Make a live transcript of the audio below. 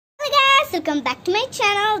guys, welcome back to my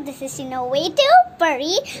channel. This is Innovative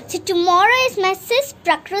Pari. So tomorrow is my sis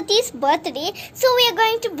Prakriti's birthday. So we are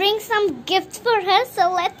going to bring some gifts for her.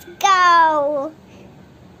 So let's go.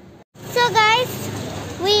 So guys,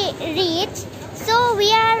 we reached. So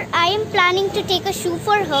I am planning to take a shoe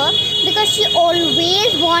for her because she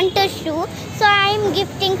always wants a shoe. So I am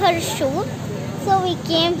gifting her a shoe. So we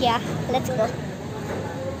came here. Let's go.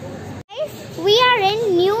 We are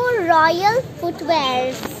in new royal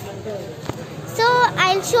footwears. So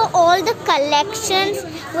I'll show all the collections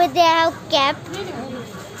which they have kept.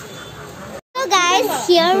 So guys,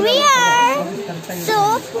 here we are.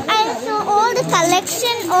 So I'll show all the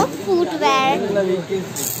collection of footwear.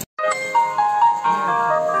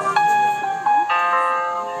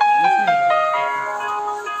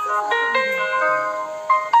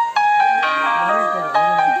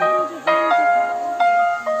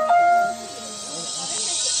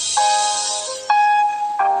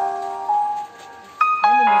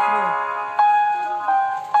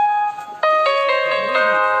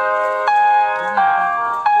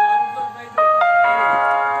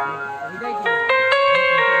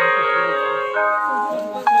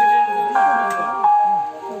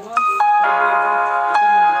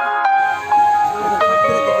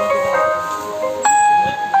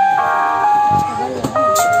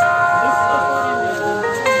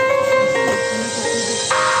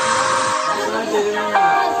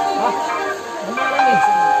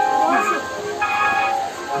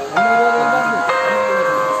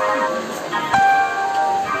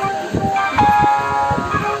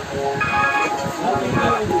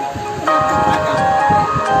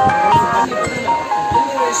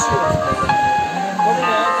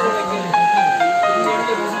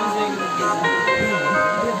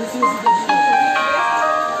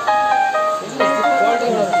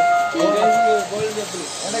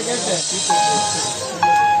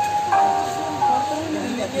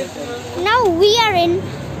 Now we are in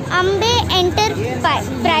Ambe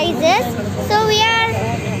Enterprises. So we are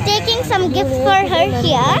taking some gifts for her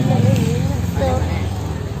here. So,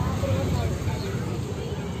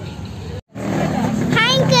 hi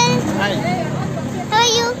uncle. Hi. How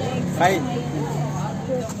are you? Fine.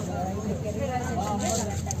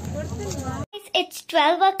 It's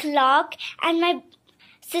 12 o'clock and my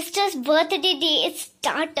sister's birthday day is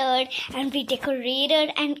started and we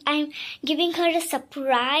decorated, and I'm giving her a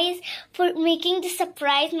surprise. For making the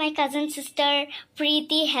surprise, my cousin sister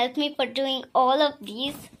Preeti helped me for doing all of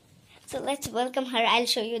these. So let's welcome her. I'll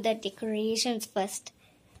show you the decorations first.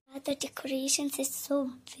 The decorations is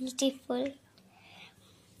so beautiful.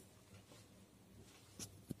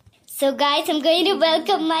 So guys, I'm going to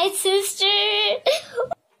welcome my sister.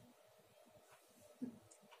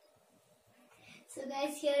 So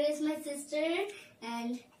guys, here is my sister,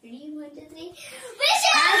 and 3, 1, 2, 3. Wish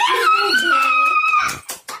you happy birthday!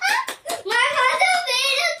 My mother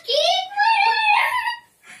made a cake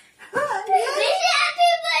for her. Wish you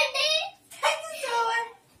happy birthday! Thank you so much.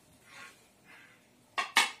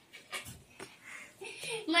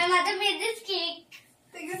 My mother made this cake.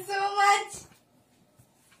 Thank you so much.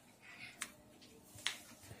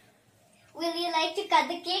 Will you like to cut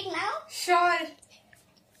the cake now? Sure.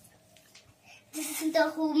 This is the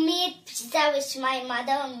homemade pizza which my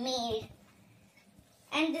mother made.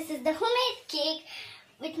 And this is the homemade cake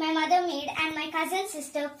which my mother made, and my cousin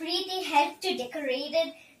sister Preeti helped to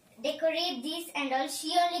decorate these and all.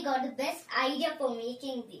 She only got the best idea for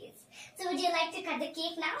making these. So would you like to cut the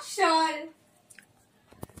cake now? Sure.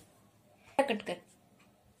 Cut.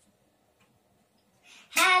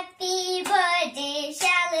 Happy birthday,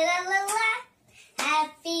 sha-la-la-la-la.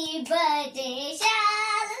 Happy birthday,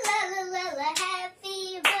 sha-la-la-la-la.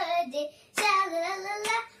 Happy birthday,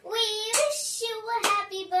 sha-la-la-la-la. We wish you a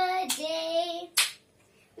happy birthday.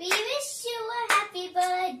 We wish you a happy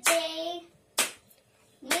birthday.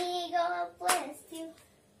 May God bless you.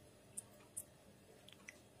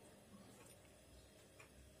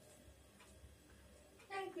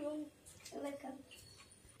 Thank you. You're welcome.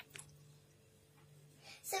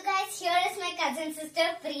 So guys, here is my cousin sister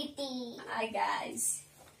Preeti. Hi guys.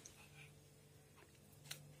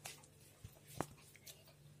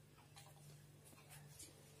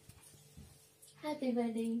 Happy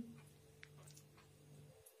birthday.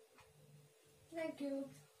 Thank you.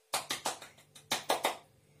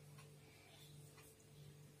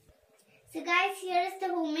 So guys, here is the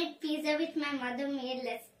homemade pizza which my mother made.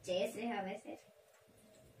 Let's taste it. How is it?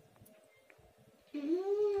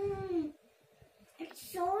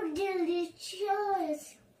 It's so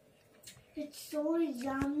delicious. It's so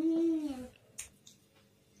yummy.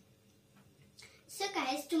 So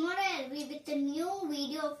guys, tomorrow I'll be with a new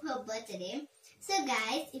video of her birthday. So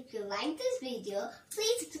guys, if you like this video,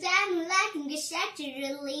 please subscribe, like and share to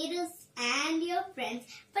your relatives and your friends.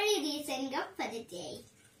 Pari is signing off for the day.